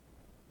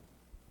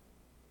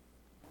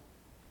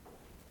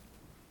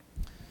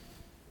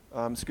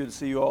It's good to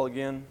see you all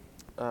again.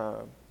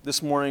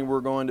 This morning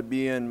we're going to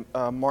be in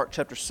Mark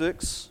chapter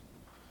 6,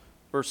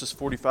 verses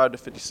 45 to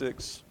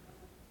 56.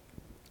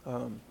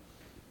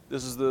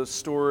 This is the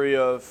story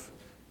of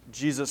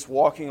Jesus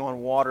walking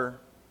on water,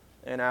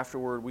 and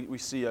afterward we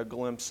see a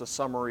glimpse, a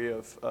summary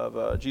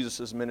of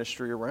Jesus'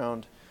 ministry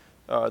around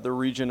the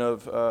region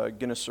of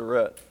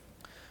Gennesaret.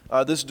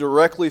 This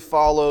directly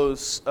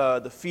follows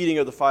the feeding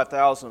of the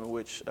 5,000,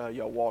 which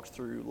y'all walked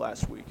through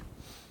last week.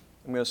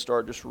 I'm going to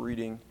start just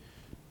reading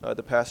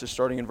the passage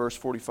starting in verse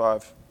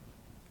 45.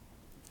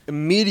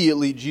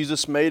 Immediately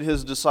Jesus made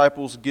his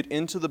disciples get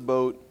into the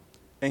boat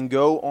and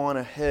go on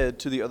ahead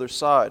to the other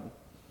side,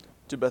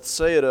 to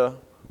Bethsaida,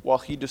 while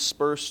he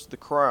dispersed the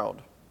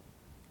crowd.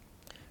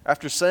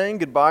 After saying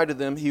goodbye to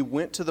them, he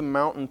went to the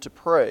mountain to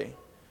pray.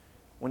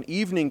 When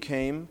evening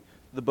came,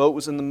 the boat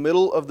was in the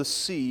middle of the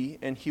sea,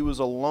 and he was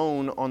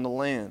alone on the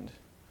land.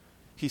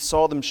 He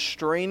saw them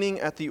straining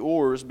at the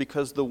oars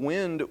because the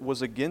wind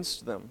was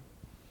against them.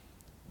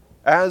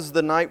 As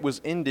the night was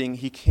ending,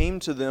 he came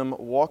to them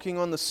walking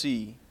on the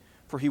sea,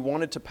 for he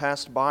wanted to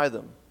pass by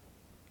them.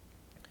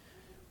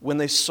 When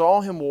they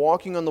saw him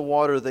walking on the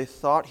water, they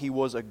thought he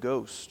was a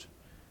ghost.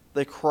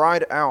 They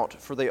cried out,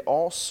 for they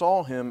all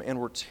saw him and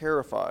were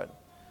terrified.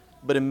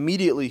 But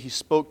immediately he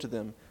spoke to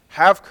them,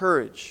 "Have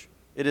courage,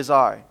 it is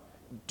I.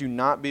 Do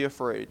not be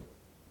afraid."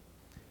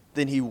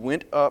 Then he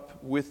went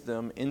up with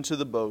them into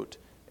the boat,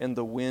 and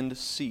the wind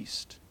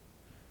ceased.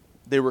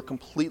 They were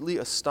completely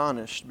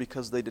astonished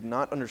because they did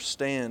not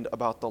understand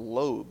about the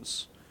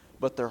loaves,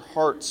 but their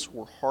hearts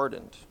were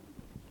hardened.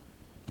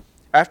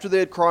 After they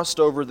had crossed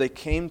over, they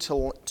came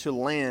to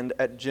land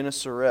at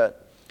Gennesaret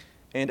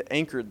and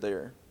anchored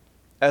there.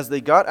 As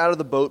they got out of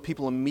the boat,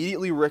 people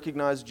immediately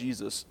recognized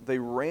Jesus. They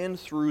ran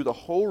through the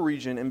whole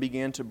region and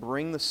began to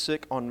bring the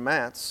sick on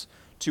mats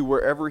to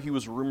wherever he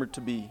was rumored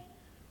to be.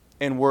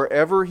 And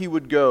wherever he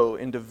would go,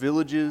 into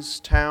villages,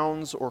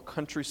 towns, or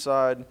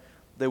countryside,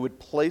 they would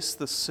place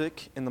the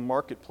sick in the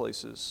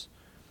marketplaces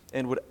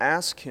and would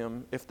ask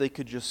him if they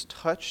could just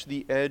touch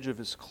the edge of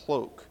his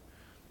cloak,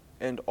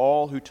 and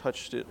all who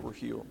touched it were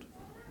healed.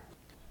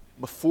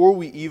 Before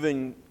we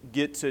even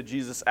get to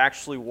Jesus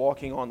actually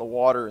walking on the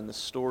water in this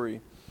story,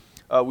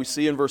 we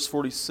see in verse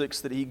 46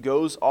 that he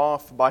goes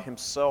off by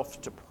himself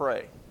to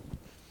pray.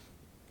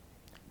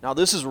 Now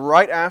this is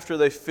right after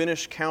they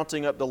finish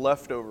counting up the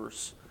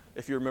leftovers.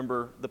 If you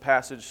remember the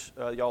passage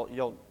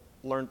y'all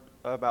learned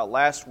about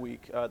last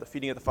week, the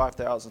feeding of the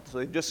 5,000. So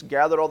they just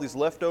gathered all these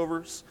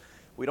leftovers.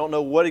 We don't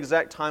know what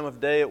exact time of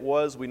day it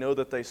was. We know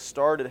that they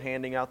started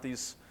handing out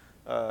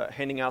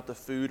the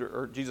food,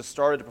 or Jesus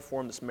started to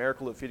perform this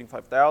miracle of feeding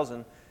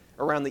 5,000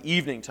 around the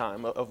evening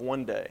time of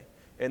one day.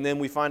 And then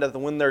we find out that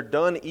when they're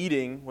done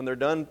eating, when they're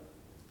done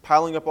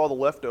piling up all the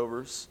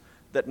leftovers,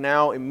 that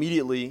now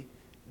immediately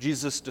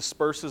Jesus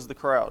disperses the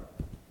crowd,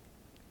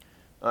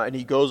 and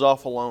he goes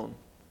off alone.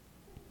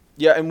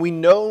 Yeah, and we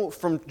know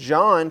from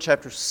John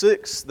chapter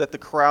 6 that the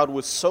crowd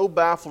was so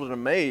baffled and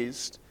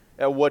amazed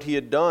at what he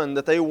had done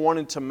that they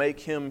wanted to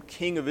make him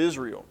king of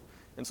Israel.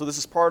 And so this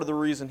is part of the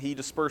reason he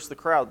dispersed the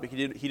crowd, because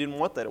he didn't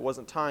want that. It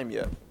wasn't time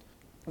yet.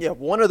 Yeah,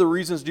 one of the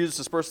reasons Jesus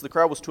dispersed the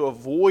crowd was to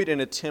avoid an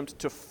attempt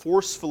to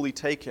forcefully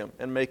take him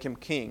and make him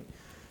king.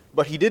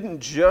 But he didn't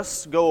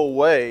just go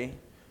away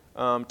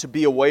to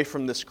be away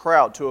from this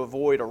crowd, to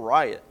avoid a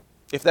riot.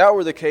 If that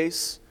were the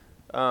case,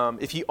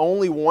 if he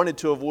only wanted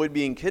to avoid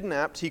being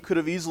kidnapped, he could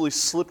have easily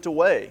slipped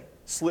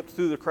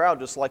through the crowd,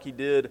 just like he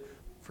did.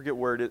 I forget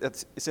where it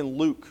is. It's in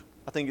Luke.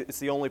 I think it's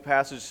the only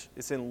passage.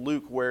 It's in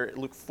Luke,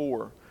 Luke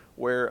 4,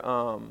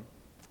 where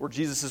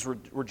Jesus is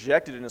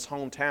rejected in his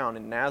hometown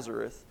in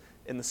Nazareth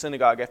in the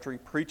synagogue after he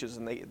preaches,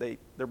 and they're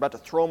about to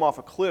throw him off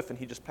a cliff, and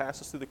he just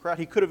passes through the crowd.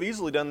 He could have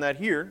easily done that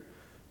here,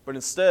 but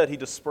instead he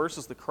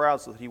disperses the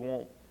crowd so that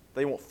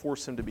they won't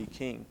force him to be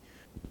king,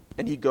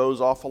 and he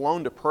goes off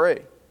alone to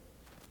pray.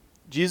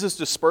 Jesus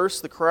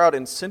dispersed the crowd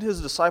and sent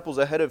his disciples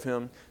ahead of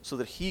him so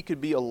that he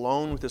could be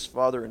alone with his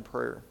Father in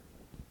prayer.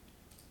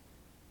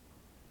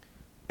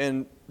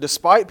 And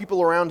despite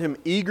people around him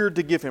eager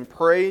to give him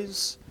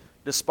praise,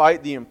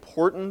 despite the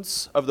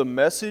importance of the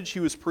message he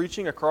was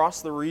preaching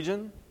across the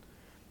region,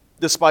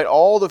 despite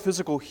all the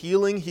physical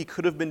healing he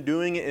could have been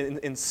doing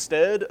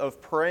instead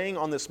of praying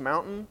on this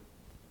mountain,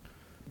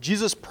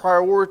 Jesus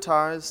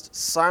prioritized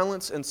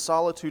silence and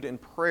solitude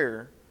and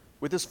prayer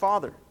with his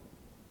Father.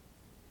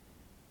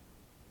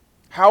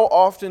 How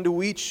often do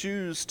we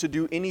choose to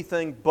do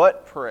anything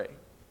but pray?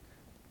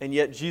 And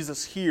yet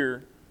Jesus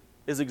here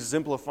is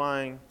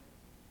exemplifying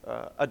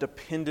a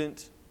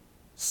dependent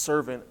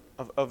servant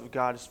of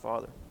God his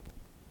Father.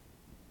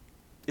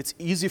 It's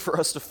easy for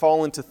us to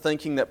fall into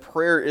thinking that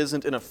prayer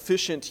isn't an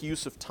efficient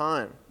use of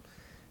time.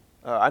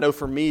 I know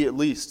for me at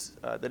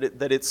least, that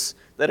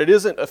it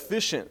isn't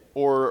efficient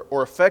or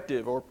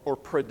effective or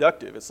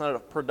productive. It's not a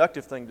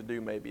productive thing to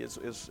do, maybe,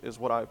 is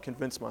what I've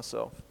convinced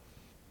myself.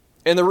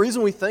 And the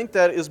reason we think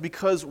that is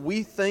because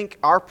we think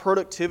our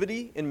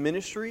productivity in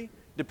ministry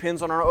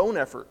depends on our own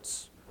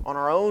efforts, on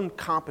our own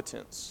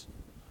competence.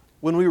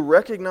 When we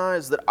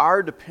recognize that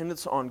our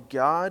dependence on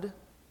God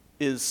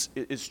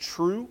is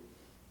true,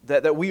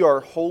 that we are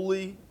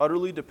wholly,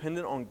 utterly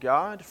dependent on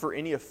God for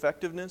any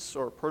effectiveness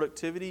or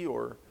productivity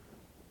or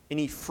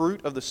any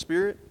fruit of the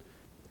Spirit,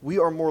 we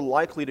are more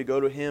likely to go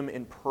to Him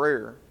in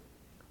prayer,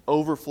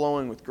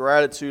 overflowing with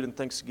gratitude and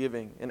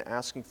thanksgiving, and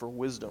asking for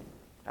wisdom,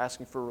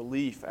 asking for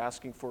relief,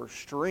 asking for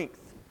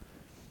strength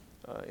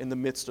in the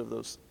midst of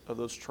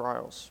those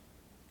trials.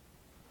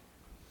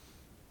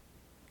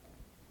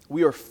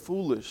 We are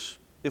foolish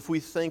if we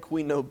think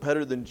we know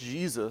better than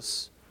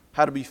Jesus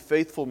how to be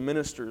faithful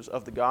ministers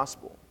of the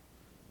gospel.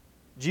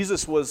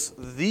 Jesus was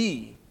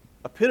the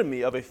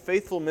epitome of a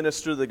faithful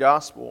minister of the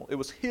gospel. It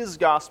was His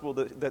gospel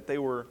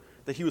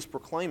that He was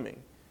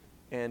proclaiming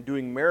and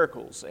doing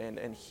miracles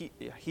and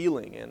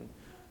healing,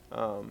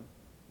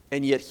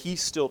 and yet He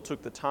still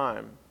took the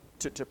time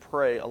to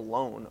pray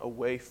alone,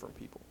 away from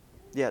people.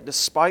 Yeah,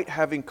 despite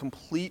having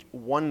complete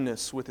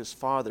oneness with His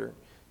Father,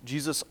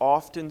 Jesus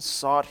often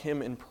sought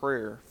Him in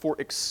prayer for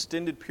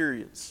extended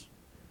periods.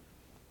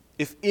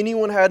 If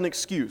anyone had an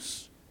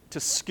excuse to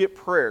skip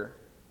prayer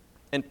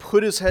and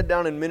put his head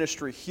down in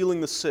ministry,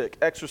 healing the sick,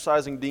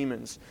 exorcising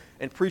demons,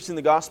 and preaching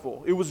the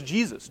gospel, it was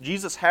Jesus.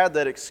 Jesus had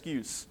that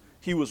excuse.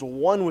 He was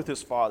one with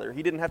His Father.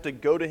 He didn't have to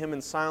go to Him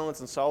in silence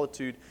and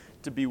solitude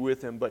to be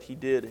with Him, but He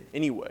did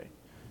anyway.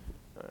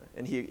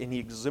 And he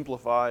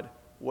exemplified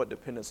what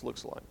dependence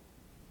looks like.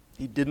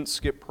 He didn't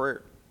skip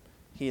prayer.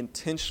 He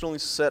intentionally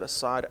set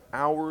aside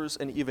hours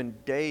and even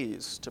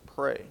days to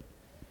pray.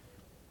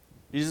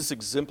 Jesus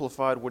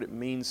exemplified what it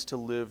means to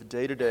live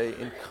day to day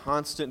in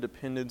constant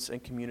dependence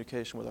and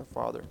communication with our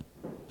Father.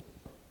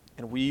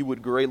 And we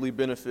would greatly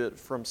benefit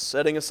from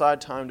setting aside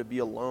time to be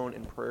alone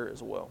in prayer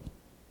as well.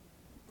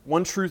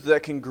 One truth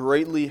that can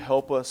greatly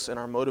help us in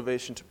our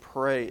motivation to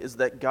pray is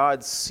that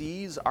God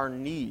sees our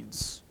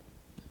needs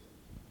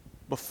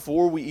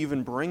before we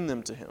even bring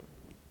them to Him.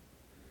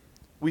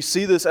 We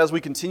see this as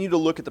we continue to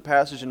look at the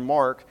passage in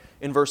Mark.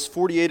 In verse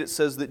 48, it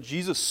says that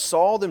Jesus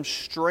saw them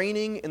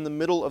straining in the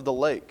middle of the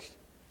lake.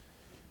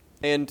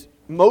 And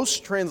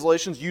most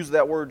translations use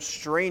that word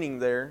straining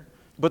there,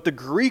 but the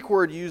Greek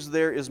word used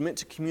there is meant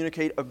to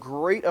communicate a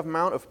great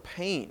amount of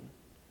pain.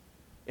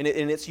 And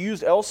it's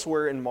used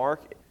elsewhere in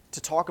Mark to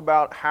talk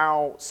about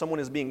how someone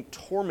is being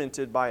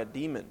tormented by a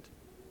demon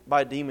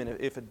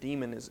if a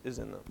demon is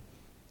in them.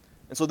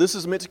 And so this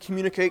is meant to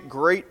communicate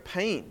great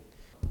pain.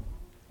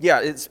 Yeah,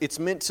 it's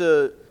meant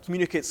to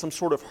communicate some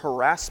sort of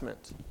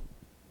harassment.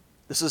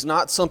 This is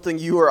not something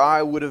you or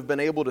I would have been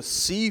able to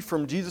see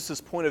from Jesus'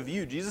 point of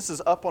view. Jesus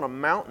is up on a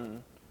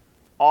mountain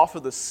off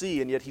of the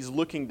sea, and yet He's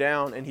looking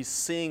down and He's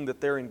seeing that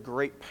they're in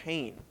great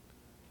pain,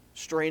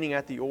 straining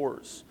at the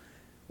oars.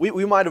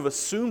 We might have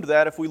assumed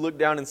that if we looked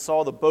down and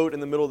saw the boat in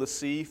the middle of the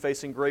sea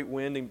facing great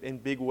wind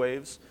and big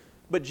waves.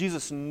 But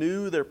Jesus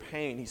knew their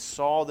pain. He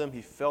saw them.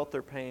 He felt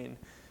their pain.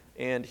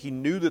 And He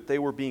knew that they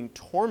were being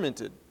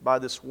tormented by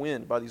this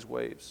wind, by these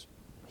waves.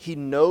 He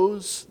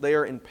knows they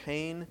are in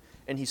pain,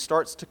 and He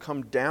starts to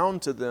come down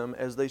to them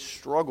as they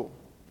struggle.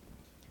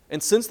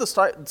 And since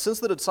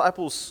the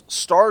disciples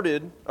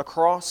started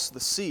across the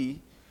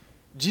sea,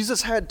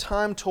 Jesus had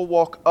time to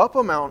walk up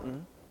a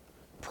mountain,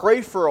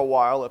 pray for a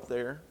while up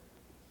there,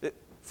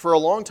 for a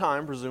long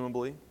time,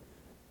 presumably,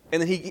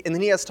 and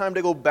then he has time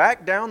to go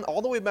back down,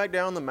 all the way back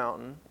down the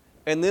mountain,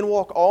 and then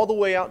walk all the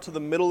way out to the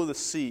middle of the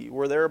sea,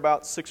 where they're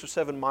about 6 or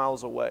 7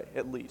 miles away,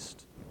 at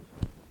least.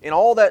 In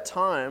all that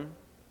time,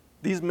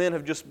 these men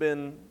have just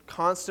been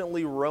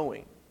constantly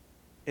rowing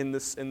in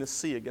this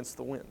sea against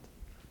the wind.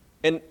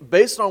 And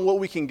based on what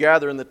we can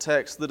gather in the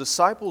text, the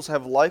disciples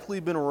have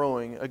likely been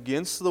rowing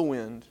against the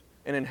wind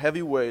and in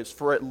heavy waves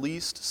for at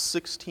least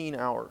 16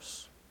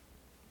 hours.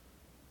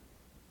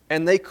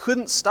 And they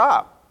couldn't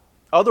stop.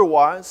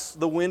 Otherwise,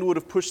 the wind would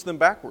have pushed them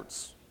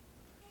backwards.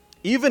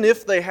 Even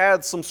if they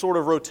had some sort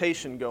of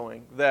rotation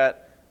going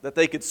that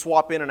they could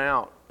swap in and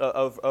out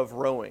of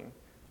rowing,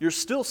 you're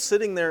still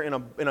sitting there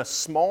in a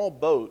small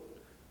boat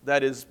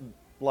that is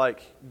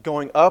like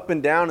going up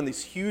and down in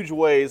these huge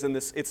waves, and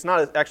it's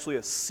not actually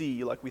a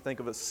sea like we think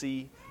of a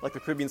sea, like the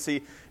Caribbean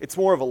Sea. It's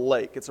more of a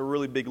lake. It's a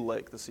really big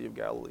lake, the Sea of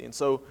Galilee. And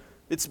so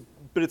it's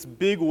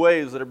big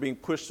waves that are being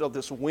pushed out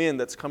this wind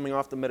that's coming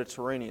off the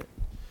Mediterranean.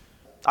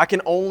 I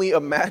can only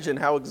imagine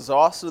how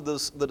exhausted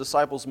the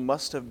disciples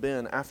must have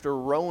been after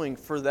rowing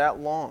for that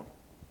long.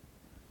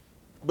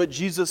 But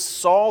Jesus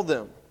saw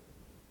them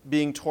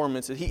being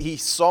tormented. He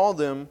saw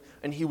them,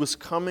 and He was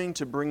coming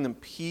to bring them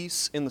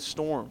peace in the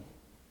storm.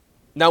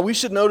 Now we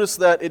should notice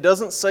that it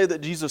doesn't say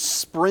that Jesus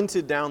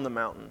sprinted down the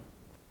mountain.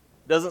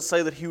 It doesn't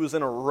say that He was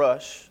in a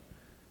rush.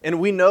 And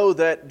we know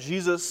that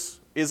Jesus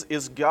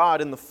is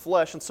God in the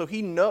flesh, and so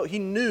He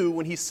knew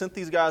when He sent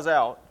these guys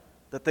out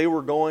that they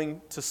were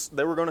going to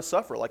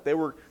suffer. Like they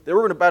were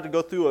about to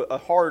go through a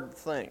hard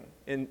thing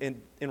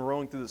in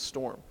rowing through the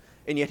storm.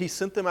 And yet He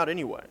sent them out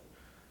anyway.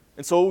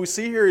 And so what we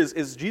see here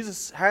is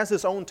Jesus has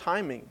His own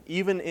timing,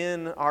 even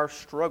in our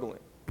struggling.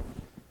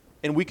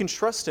 And we can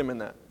trust Him in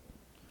that.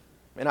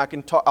 And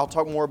I'll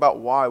talk more about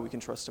why we can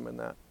trust Him in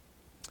that.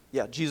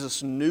 Yeah,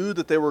 Jesus knew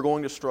that they were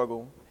going to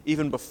struggle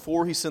even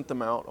before He sent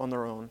them out on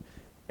their own.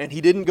 And he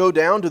didn't go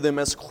down to them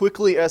as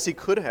quickly as he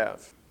could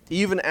have,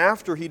 even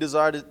after he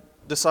decided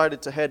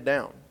to head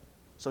down.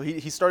 So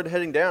he started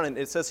heading down, and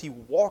it says he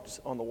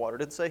walked on the water. It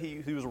didn't say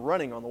he was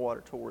running on the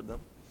water toward them.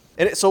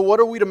 And so what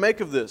are we to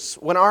make of this?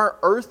 When our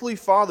earthly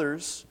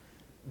fathers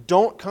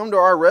don't come to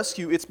our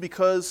rescue, it's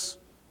because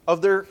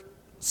of their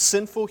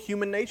sinful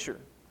human nature.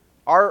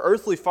 Our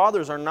earthly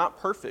fathers are not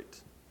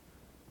perfect,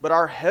 but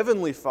our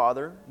heavenly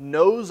Father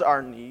knows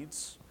our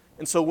needs.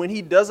 And so when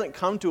he doesn't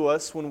come to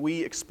us when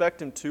we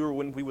expect him to or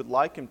when we would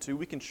like him to,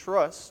 we can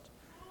trust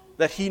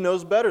that he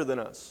knows better than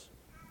us.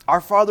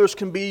 Our fathers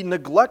can be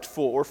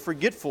neglectful or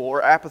forgetful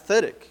or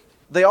apathetic.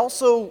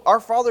 Our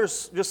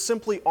fathers just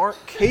simply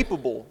aren't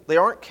capable. They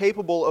aren't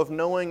capable of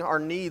knowing our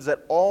needs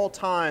at all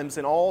times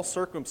in all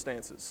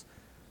circumstances.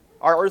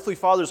 Our earthly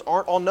fathers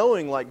aren't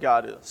all-knowing like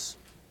God is.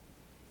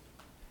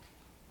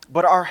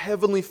 But our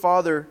heavenly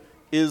Father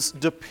is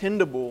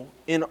dependable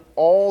in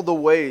all the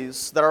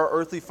ways that our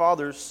earthly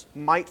fathers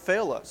might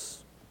fail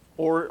us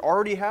or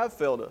already have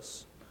failed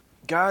us.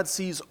 God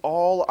sees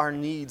all our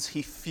needs.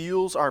 He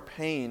feels our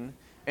pain,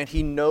 and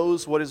he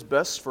knows what is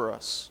best for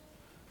us.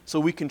 So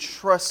we can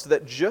trust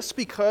that just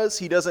because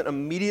he doesn't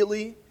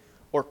immediately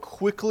or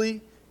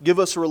quickly give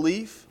us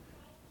relief,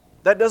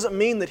 that doesn't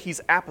mean that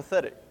he's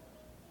apathetic.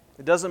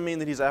 It doesn't mean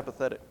that he's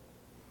apathetic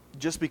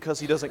just because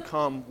he doesn't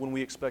come when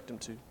we expect him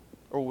to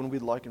or when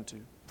we'd like him to.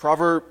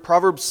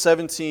 Proverbs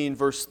 17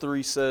 verse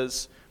 3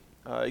 says,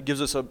 it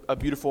gives us a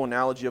beautiful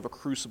analogy of a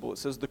crucible. It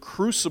says, the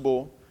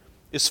crucible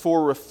is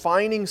for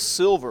refining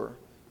silver,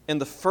 and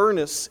the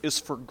furnace is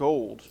for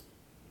gold.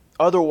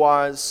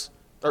 Likewise,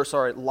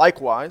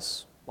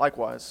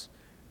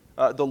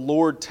 the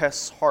Lord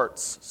tests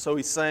hearts. So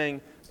he's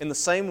saying, in the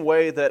same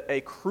way that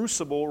a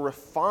crucible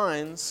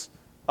refines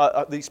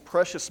these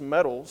precious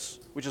metals,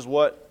 which is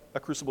what a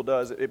crucible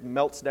does, it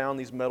melts down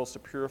these metals to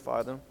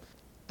purify them.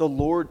 The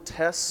Lord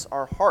tests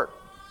our heart.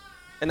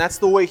 And that's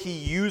the way he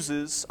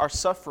uses our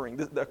suffering.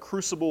 The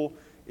crucible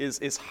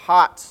is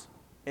hot,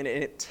 and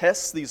it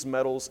tests these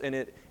metals, and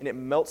it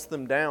melts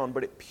them down,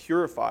 but it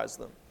purifies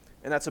them.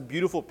 And that's a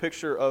beautiful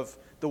picture of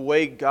the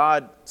way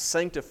God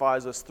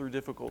sanctifies us through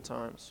difficult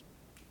times.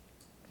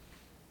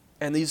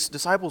 And these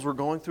disciples were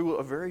going through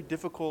a very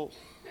difficult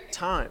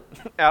time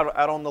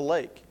out on the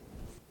lake.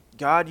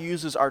 God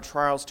uses our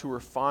trials to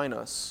refine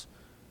us.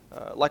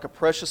 Like a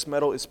precious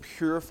metal is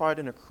purified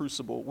in a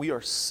crucible, we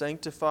are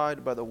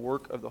sanctified by the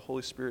work of the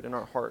Holy Spirit in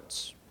our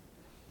hearts.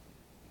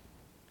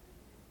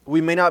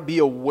 We may not be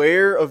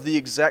aware of the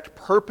exact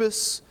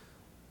purpose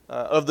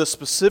of the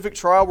specific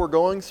trial we're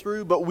going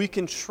through, but we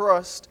can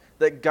trust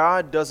that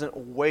God doesn't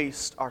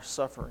waste our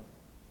suffering.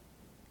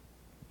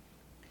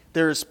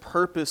 There is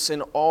purpose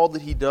in all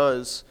that he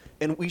does,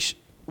 and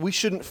we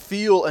shouldn't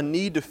feel a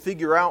need to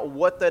figure out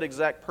what that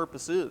exact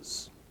purpose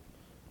is,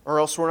 or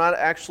else we're not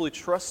actually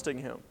trusting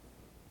him.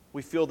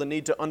 We feel the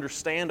need to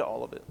understand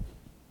all of it.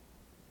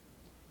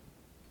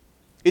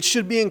 It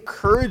should be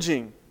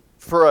encouraging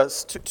for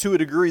us to a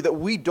degree that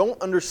we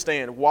don't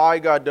understand why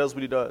God does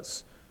what he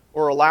does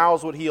or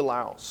allows what he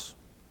allows.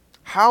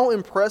 How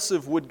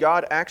impressive would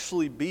God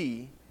actually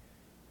be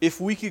if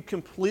we could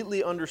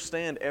completely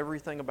understand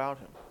everything about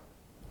him?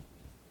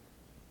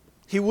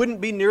 He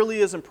wouldn't be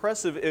nearly as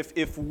impressive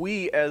if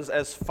we,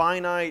 as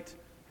finite,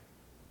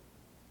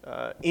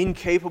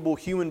 incapable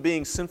human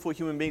beings, sinful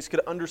human beings,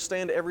 could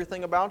understand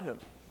everything about him.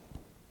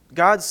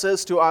 God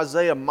says to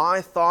Isaiah,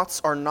 "My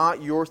thoughts are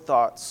not your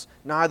thoughts,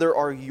 neither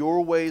are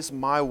your ways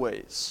my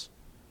ways.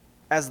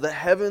 As the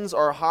heavens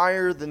are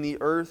higher than the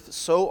earth,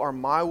 so are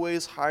my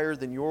ways higher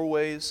than your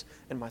ways,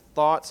 and my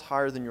thoughts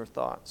higher than your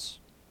thoughts."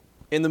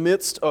 In the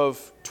midst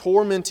of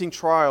tormenting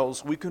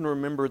trials, we can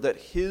remember that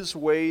his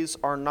ways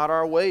are not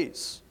our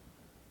ways.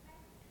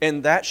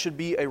 And that should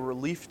be a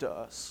relief to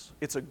us.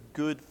 It's a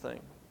good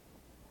thing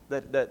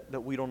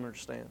that we don't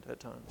understand at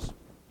times.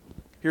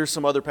 Here's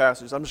some other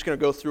passages. I'm just going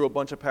to go through a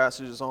bunch of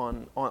passages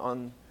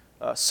on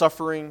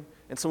suffering,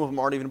 and some of them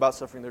aren't even about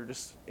suffering. They're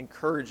just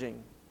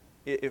encouraging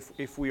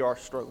if we are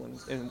struggling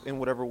in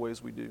whatever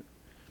ways we do.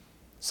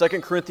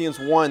 2 Corinthians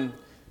 1,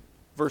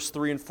 verse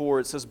 3 and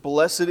 4, it says,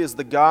 "Blessed is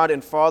the God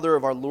and Father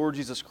of our Lord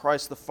Jesus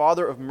Christ, the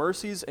Father of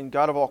mercies and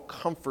God of all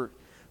comfort,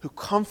 who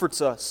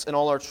comforts us in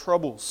all our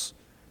troubles,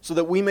 so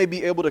that we may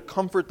be able to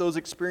comfort those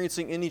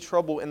experiencing any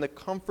trouble in the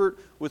comfort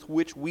with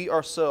which we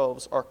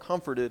ourselves are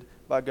comforted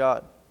by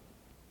God."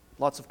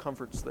 Lots of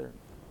comforts there.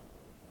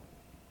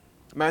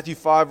 Matthew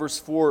 5, verse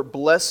 4,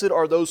 "Blessed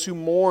are those who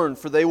mourn,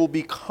 for they will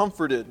be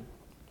comforted."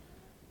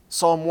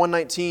 Psalm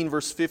 119,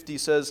 verse 50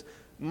 says,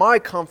 "My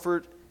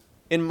comfort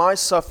in my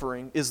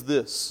suffering is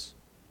this: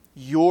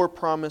 your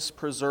promise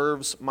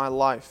preserves my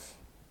life.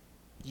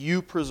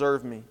 You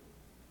preserve me."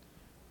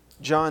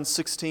 John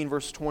 16,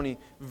 verse 20,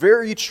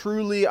 "Very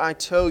truly I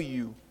tell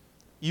you,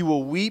 you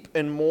will weep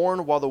and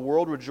mourn while the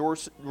world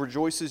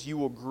rejoices. You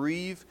will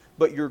grieve,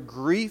 but your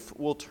grief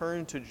will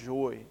turn to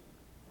joy."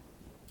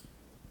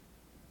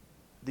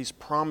 These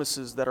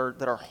promises that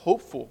are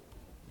hopeful.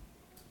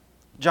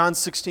 John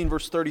 16,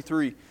 verse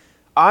 33,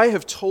 "I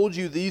have told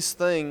you these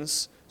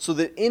things so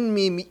that in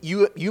me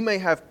you may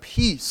have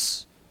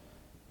peace.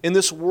 In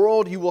this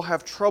world you will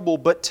have trouble,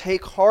 but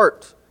take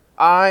heart.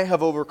 I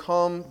have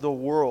overcome the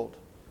world.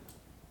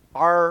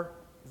 Our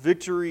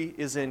victory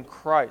is in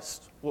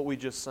Christ, what we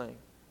just sang.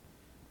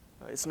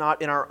 It's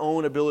not in our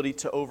own ability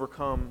to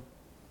overcome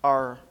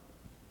our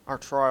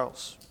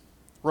trials.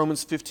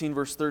 Romans 15,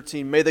 verse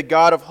 13, may the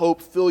God of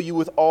hope fill you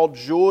with all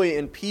joy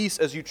and peace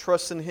as you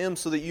trust in Him,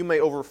 so that you may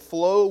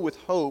overflow with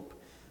hope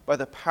by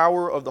the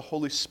power of the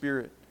Holy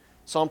Spirit.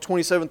 Psalm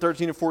 27,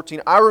 13 and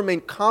 14, I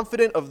remain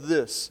confident of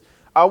this.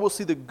 I will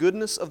see the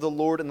goodness of the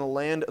Lord in the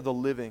land of the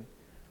living.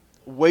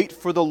 Wait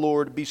for the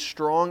Lord, be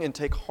strong and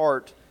take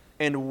heart,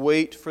 and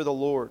wait for the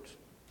Lord.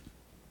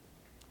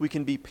 We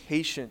can be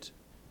patient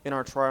in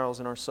our trials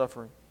and our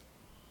suffering.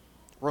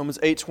 Romans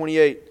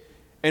 8:28,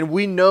 and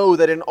we know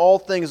that in all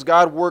things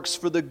God works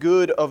for the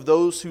good of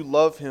those who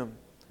love Him,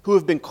 who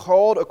have been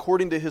called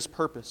according to His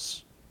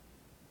purpose.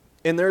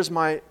 And here's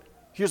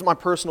my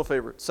personal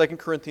favorite, 2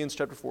 Corinthians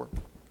chapter 4.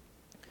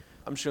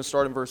 I'm just going to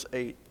start in verse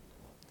 8.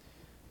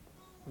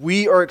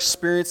 We are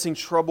experiencing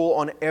trouble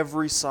on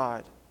every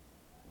side,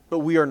 but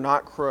we are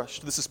not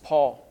crushed. This is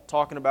Paul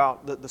talking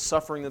about the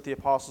suffering that the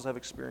apostles have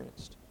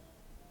experienced.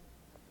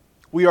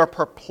 We are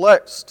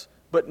perplexed,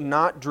 but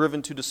not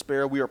driven to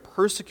despair. We are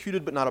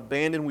persecuted, but not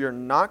abandoned. We are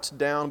knocked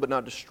down, but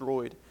not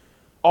destroyed.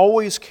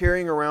 Always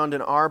carrying around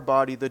in our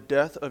body the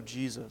death of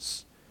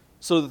Jesus,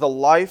 so that the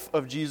life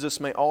of Jesus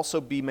may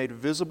also be made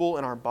visible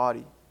in our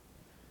body.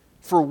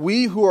 For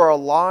we who are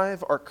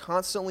alive are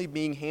constantly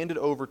being handed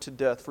over to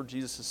death for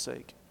Jesus'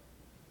 sake,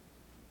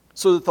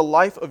 so that the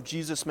life of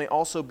Jesus may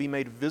also be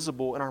made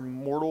visible in our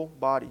mortal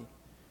body.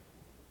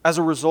 As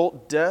a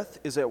result, death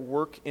is at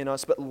work in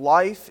us, but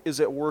life is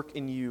at work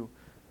in you.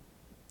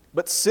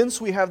 But since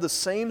we have the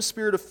same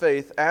spirit of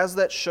faith as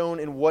that shown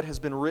in what has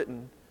been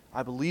written,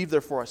 I believe,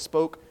 therefore I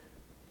spoke,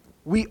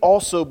 we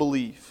also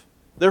believe.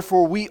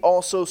 Therefore we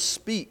also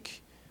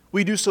speak.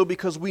 We do so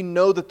because we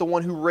know that the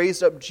one who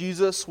raised up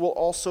Jesus will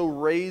also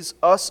raise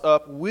us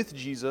up with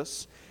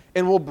Jesus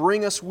and will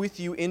bring us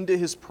with you into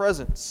His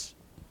presence.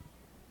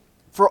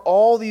 For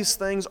all these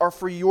things are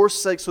for your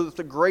sake, so that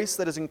the grace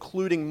that is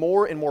including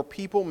more and more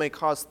people may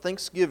cause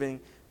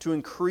thanksgiving to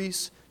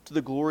increase to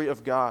the glory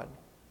of God.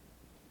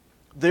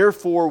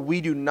 Therefore,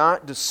 we do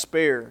not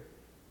despair,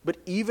 but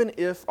even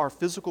if our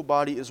physical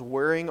body is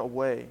wearing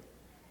away,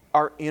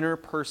 our inner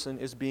person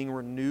is being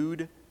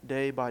renewed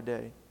day by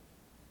day.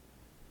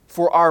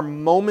 For our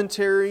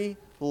momentary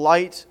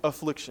light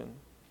affliction,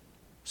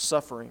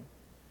 suffering,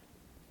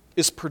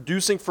 is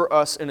producing for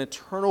us an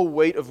eternal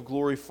weight of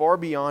glory far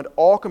beyond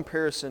all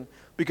comparison,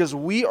 because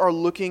we are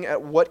looking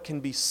at what can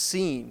be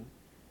seen,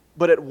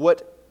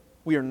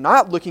 we are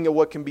not looking at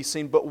what can be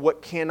seen, but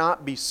what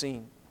cannot be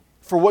seen.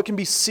 For what can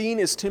be seen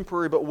is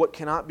temporary, but what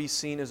cannot be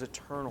seen is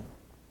eternal.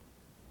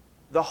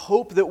 The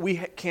hope that we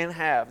can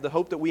have, the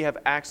hope that we have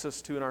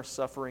access to in our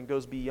suffering,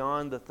 goes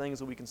beyond the things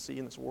that we can see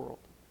in this world.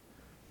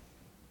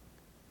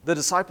 The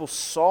disciples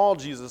saw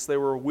Jesus, they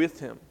were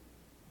with Him,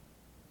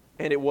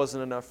 and it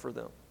wasn't enough for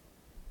them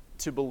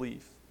to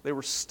believe. They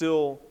were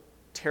still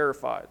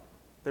terrified.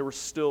 They were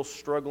still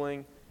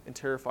struggling and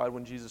terrified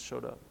when Jesus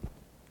showed up.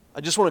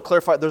 I just want to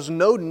clarify, there's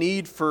no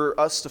need for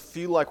us to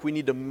feel like we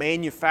need to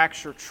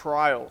manufacture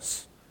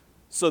trials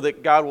so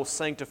that God will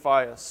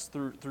sanctify us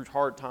through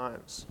hard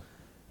times.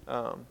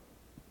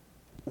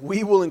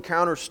 We will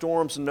encounter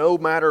storms no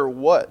matter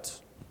what,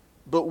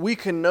 but we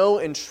can know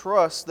and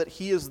trust that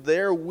He is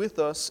there with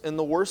us in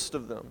the worst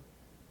of them,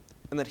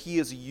 and that He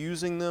is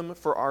using them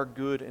for our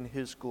good and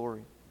His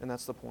glory. And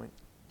that's the point.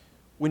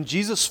 When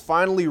Jesus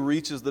finally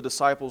reaches the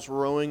disciples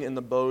rowing in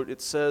the boat,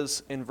 it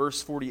says in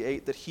verse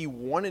 48 that He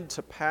wanted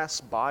to pass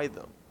by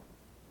them.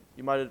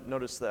 You might have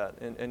noticed that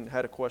and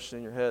had a question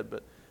in your head,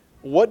 but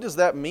what does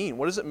that mean?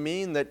 What does it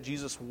mean that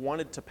Jesus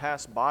wanted to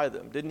pass by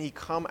them? Didn't He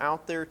come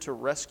out there to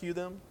rescue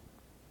them?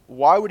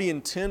 Why would He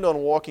intend on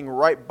walking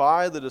right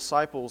by the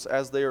disciples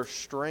as they are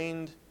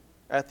strained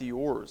at the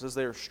oars, as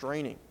they are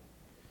straining?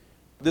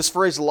 This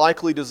phrase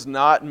likely does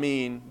not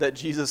mean that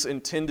Jesus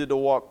intended to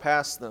walk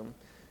past them.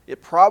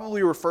 It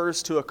probably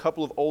refers to a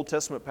couple of Old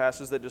Testament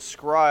passages that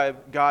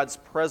describe God's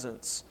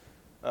presence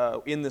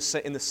in the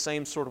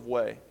same sort of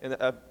way. And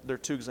there are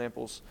two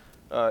examples,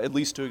 at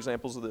least two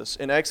examples of this.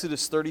 In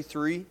Exodus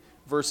 33,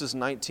 verses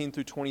 19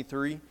 through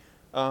 23,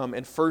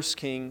 and 1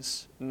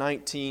 Kings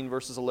 19,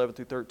 verses 11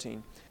 through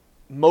 13.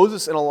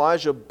 Moses and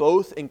Elijah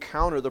both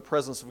encounter the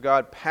presence of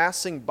God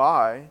passing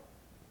by,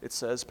 it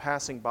says,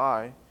 passing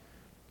by,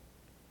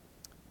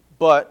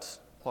 but,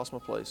 lost my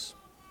place.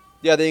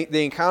 Yeah,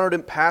 they encountered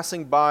Him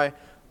passing by,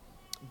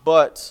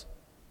 but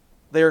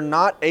they are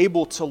not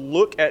able to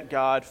look at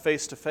God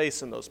face to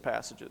face in those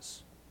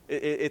passages.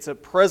 It's a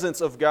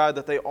presence of God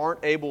that they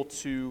aren't able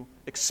to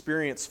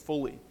experience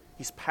fully.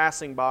 He's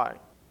passing by.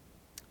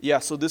 Yeah,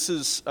 so this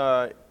is,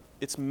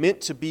 it's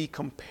meant to be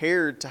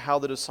compared to how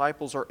the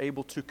disciples are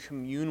able to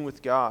commune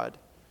with God,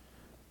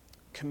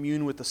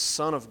 commune with the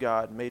Son of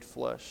God made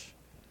flesh.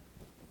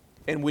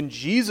 And when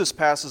Jesus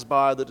passes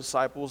by the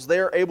disciples, they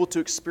are able to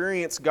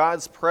experience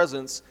God's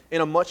presence in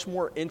a much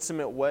more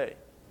intimate way.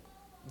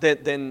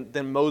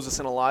 than Moses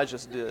and Elijah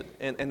did.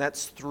 And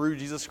that's through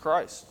Jesus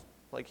Christ.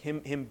 Like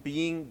him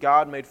being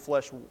God made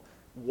flesh,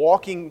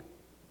 walking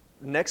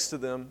next to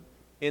them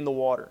in the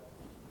water.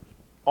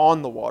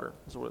 On the water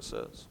is what it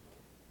says.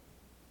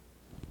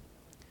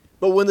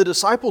 But when the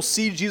disciples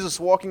see Jesus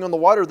walking on the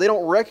water, they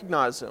don't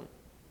recognize him.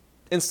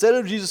 Instead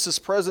of Jesus'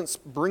 presence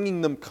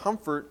bringing them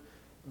comfort,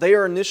 they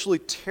are initially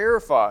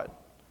terrified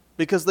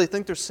because they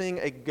think they're seeing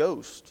a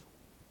ghost.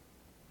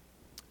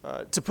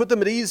 To put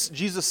them at ease,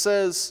 Jesus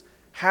says,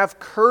 "Have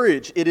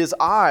courage, it is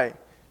I,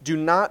 do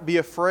not be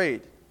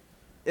afraid."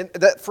 And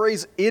that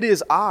phrase, "it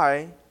is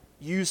I,"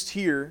 used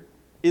here,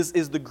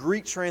 is the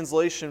Greek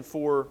translation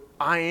for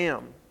 "I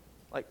am."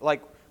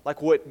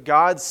 Like what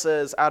God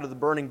says out of the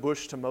burning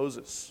bush to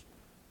Moses.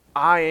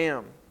 I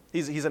am.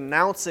 He's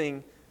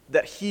announcing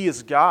that he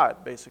is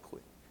God,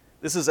 basically.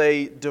 This is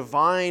a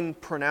divine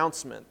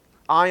pronouncement.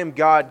 I am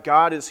God.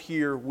 God is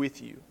here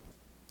with you.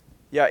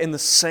 Yeah, in the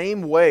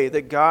same way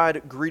that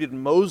God greeted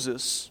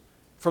Moses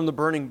from the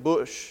burning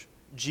bush,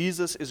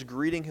 Jesus is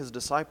greeting his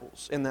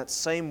disciples in that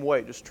same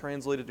way, just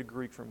translated to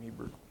Greek from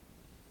Hebrew.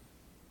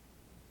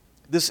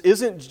 This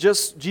isn't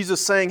just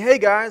Jesus saying, "Hey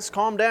guys,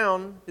 calm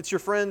down. It's your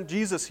friend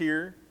Jesus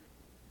here.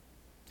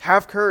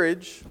 Have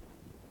courage."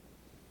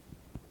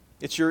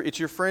 It's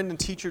your friend and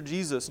teacher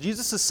Jesus.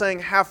 Jesus is saying,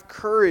 "Have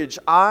courage.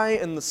 I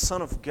am the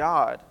Son of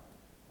God.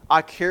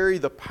 I carry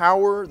the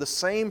power, the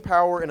same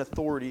power and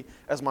authority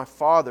as my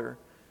Father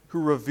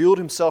who revealed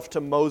himself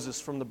to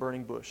Moses from the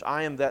burning bush.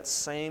 I am that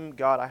same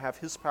God. I have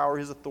his power,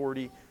 his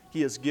authority.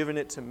 He has given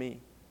it to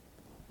me.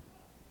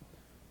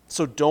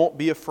 So don't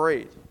be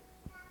afraid."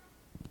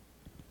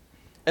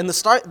 And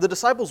the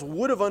disciples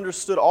would have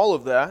understood all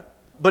of that,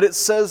 but it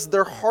says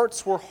their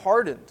hearts were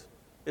hardened.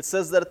 It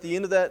says that at the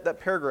end of that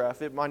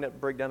paragraph, it might not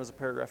break down as a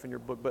paragraph in your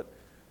book, but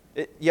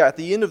at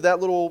the end of that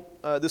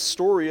this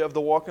story of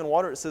the walk on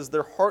water, it says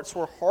their hearts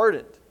were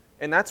hardened.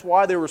 And that's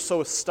why they were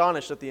so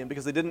astonished at the end,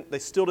 because they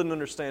still didn't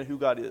understand who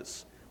God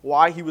is,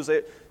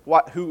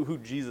 who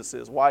Jesus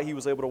is, why he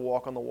was able to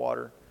walk on the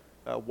water,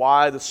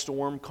 why the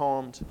storm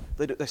calmed.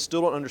 They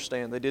still don't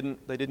understand. They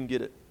didn't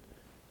get it.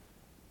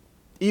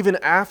 Even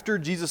after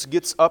Jesus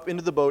gets up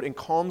into the boat and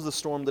calms the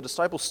storm, the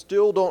disciples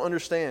still don't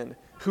understand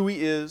who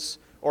he is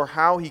or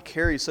how he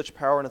carries such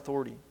power and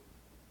authority.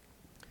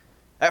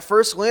 At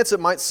first glance,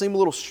 it might seem a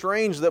little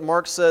strange that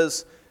Mark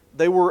says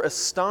they were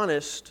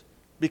astonished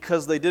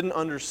because they didn't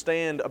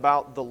understand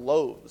about the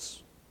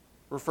loaves,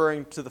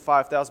 referring to the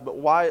 5,000. But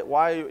why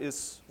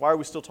are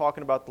we still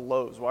talking about the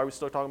loaves? Why are we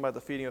still talking about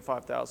the feeding of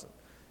 5,000?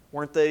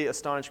 Weren't they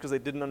astonished because they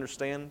didn't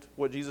understand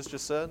what Jesus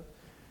just said?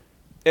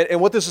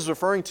 And what this is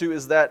referring to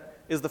is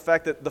the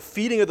fact that the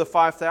feeding of the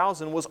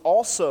 5,000 was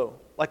also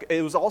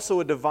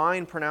a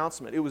divine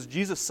pronouncement. It was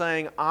Jesus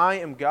saying, "I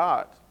am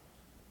God."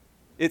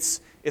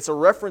 It's a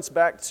reference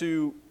back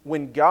to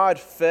when God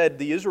fed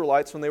the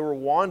Israelites when they were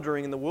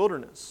wandering in the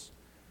wilderness.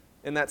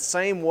 In that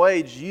same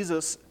way,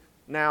 Jesus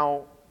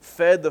now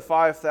fed the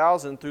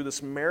 5,000 through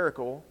this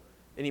miracle,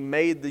 and he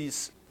made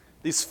these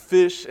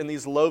fish and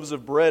these loaves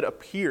of bread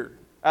appear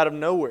out of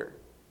nowhere.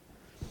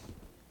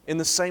 In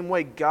the same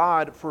way,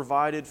 God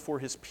provided for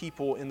his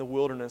people in the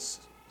wilderness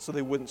so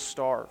they wouldn't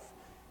starve.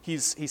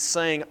 He's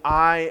saying,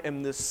 "I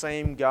am this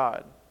same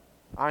God.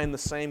 I am the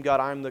same God.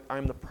 I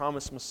am the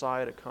promised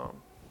Messiah to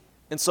come."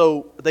 And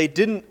so they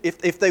didn't. If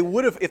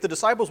the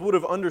disciples would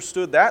have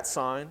understood that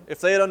sign,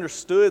 if they had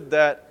understood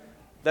that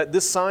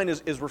this sign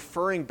is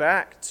referring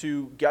back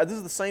to God, this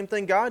is the same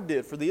thing God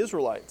did for the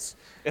Israelites.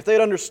 If they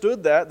had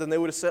understood that, then they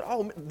would have said,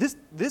 "Oh,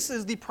 this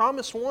is the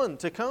promised one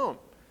to come."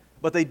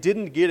 But they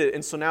didn't get it,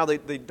 and so now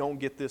they don't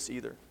get this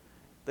either.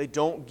 They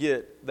don't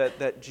get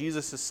that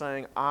Jesus is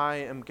saying, "I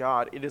am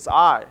God. It is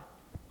I.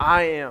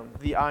 I am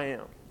the I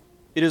am."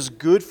 It is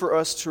good for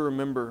us to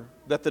remember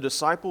that the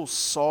disciples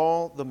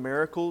saw the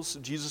miracles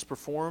Jesus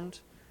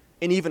performed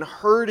and even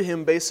heard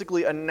him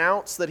basically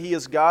announce that he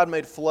is God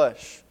made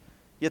flesh,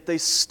 yet they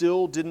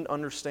still didn't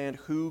understand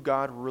who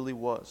God really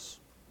was,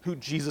 who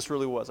Jesus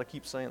really was. I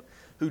keep saying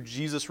who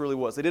Jesus really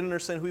was. They didn't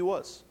understand who he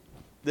was.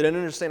 They didn't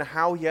understand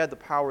how he had the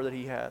power that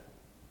he had,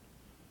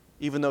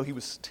 even though he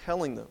was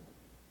telling them,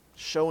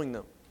 showing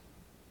them.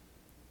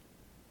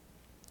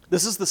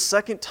 This is the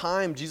second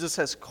time Jesus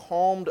has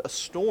calmed a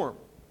storm.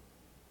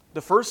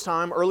 The first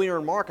time, earlier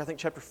in Mark, I think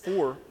chapter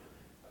 4,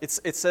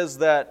 it says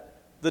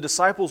that the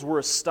disciples were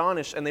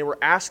astonished and they were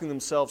asking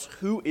themselves,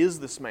 "Who is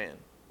this man?"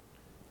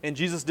 And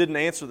Jesus didn't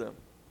answer them.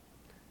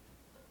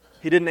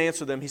 He didn't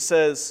answer them. It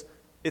says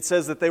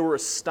that they were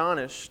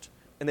astonished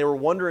and they were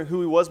wondering who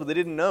he was, but they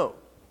didn't know.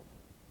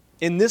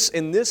 In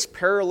this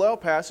parallel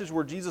passage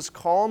where Jesus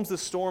calms the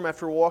storm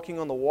after walking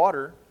on the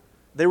water,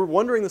 they were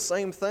wondering the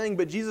same thing,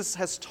 but Jesus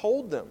has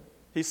told them.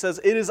 He says,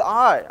 "It is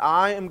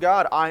I am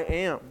God, I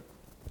am.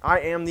 I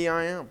am the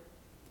I am."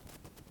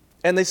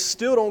 And they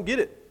still don't get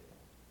it.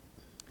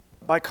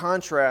 By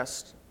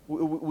contrast,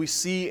 we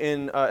see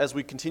as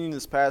we continue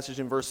this passage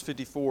in verse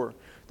 54,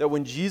 that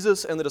when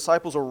Jesus and the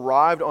disciples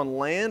arrived on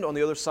land on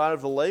the other side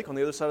of the lake, on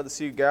the other side of the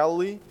Sea of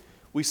Galilee,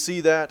 we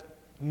see that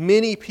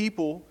many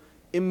people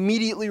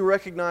immediately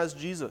recognized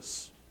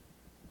Jesus.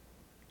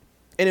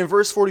 And in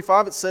verse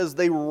 45 it says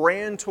they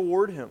ran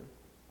toward him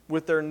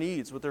with their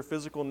needs, with their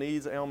physical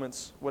needs,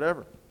 ailments,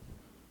 whatever.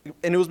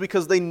 And it was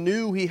because they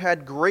knew he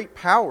had great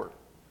power.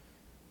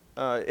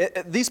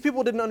 These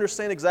people didn't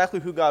understand exactly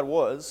who God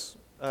was,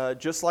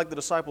 just like the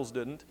disciples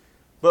didn't.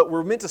 But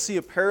we're meant to see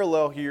a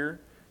parallel here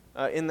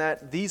in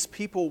that these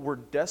people were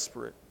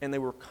desperate and they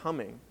were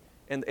coming,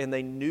 and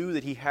they knew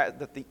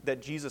that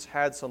that Jesus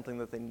had something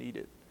that they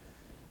needed.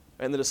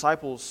 And the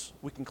disciples,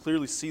 we can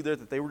clearly see there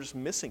that they were just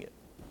missing it.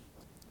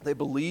 They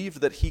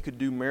believed that he could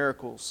do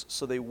miracles,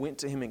 so they went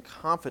to him in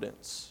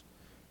confidence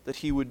that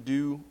he would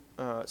do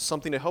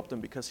something to help them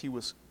because he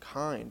was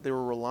kind. They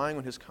were relying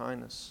on his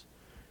kindness.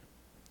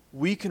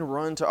 We can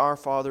run to our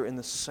Father in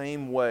the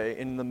same way.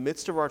 In the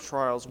midst of our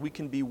trials, we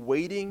can be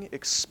waiting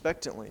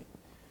expectantly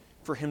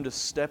for him to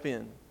step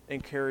in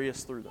and carry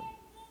us through them.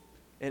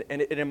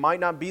 And it might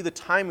not be the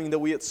timing that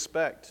we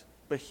expect,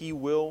 but he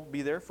will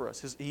be there for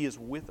us. He is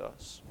with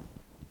us.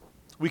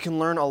 We can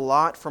learn a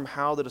lot from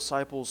how the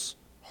disciples'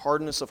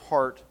 hardness of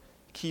heart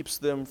keeps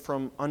them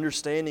from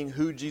understanding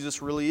who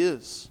Jesus really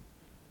is.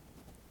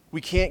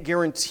 We can't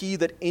guarantee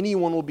that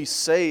anyone will be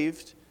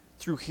saved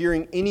through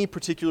hearing any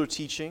particular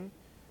teaching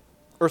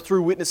or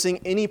through witnessing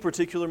any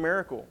particular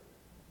miracle.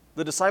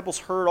 The disciples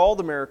heard all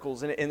the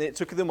miracles, and it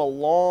took them a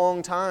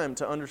long time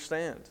to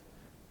understand.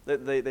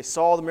 They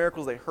saw the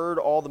miracles, they heard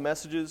all the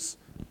messages.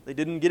 They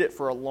didn't get it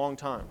for a long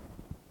time.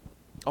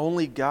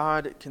 Only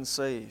God can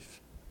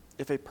save.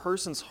 If a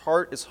person's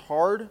heart is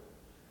hard,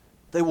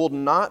 they will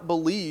not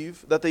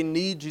believe that they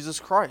need Jesus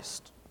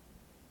Christ.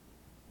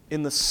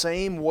 In the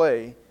same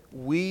way,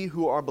 we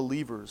who are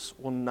believers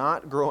will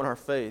not grow in our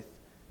faith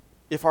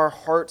if our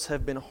hearts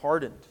have been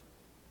hardened.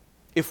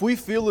 If we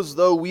feel as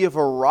though we have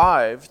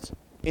arrived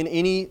in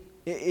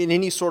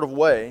any sort of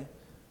way,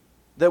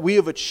 that we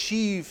have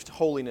achieved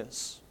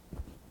holiness,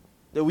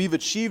 that we've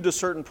achieved a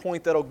certain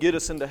point that'll get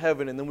us into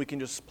heaven and then we can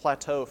just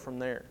plateau from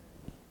there.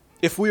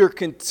 If we are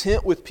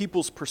content with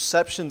people's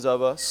perceptions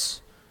of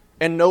us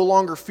and no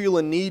longer feel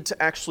a need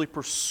to actually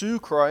pursue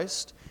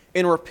Christ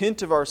and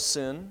repent of our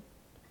sin,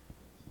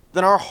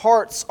 then our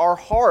hearts are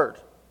hard.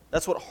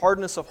 That's what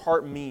hardness of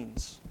heart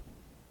means.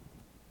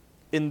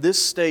 In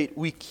this state,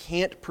 we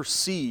can't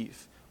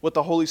perceive what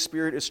the Holy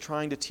Spirit is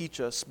trying to teach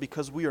us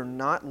because we are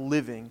not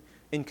living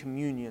in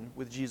communion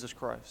with Jesus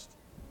Christ.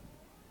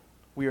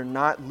 We are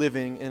not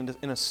living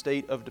in a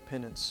state of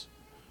dependence.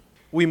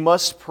 We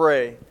must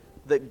pray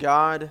that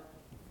God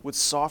would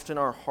soften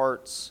our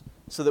hearts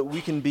so that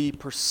we can be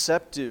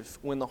perceptive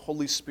when the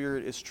Holy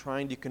Spirit is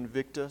trying to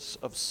convict us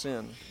of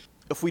sin.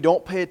 If we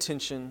don't pay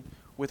attention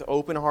with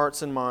open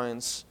hearts and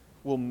minds,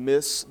 we'll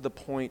miss the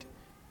point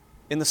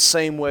in the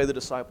same way the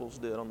disciples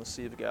did on the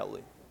Sea of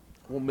Galilee.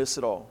 We'll miss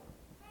it all.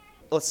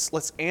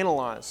 Let's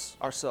analyze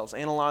ourselves,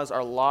 analyze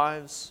our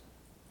lives,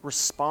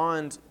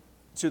 respond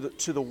to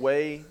the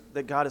way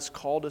that God has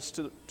called us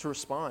to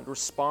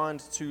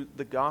respond to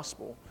the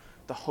gospel,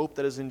 the hope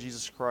that is in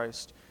Jesus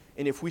Christ.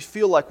 And if we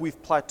feel like we've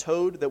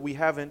plateaued, that we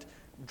haven't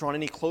drawn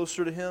any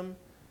closer to him,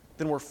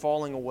 then we're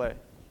falling away.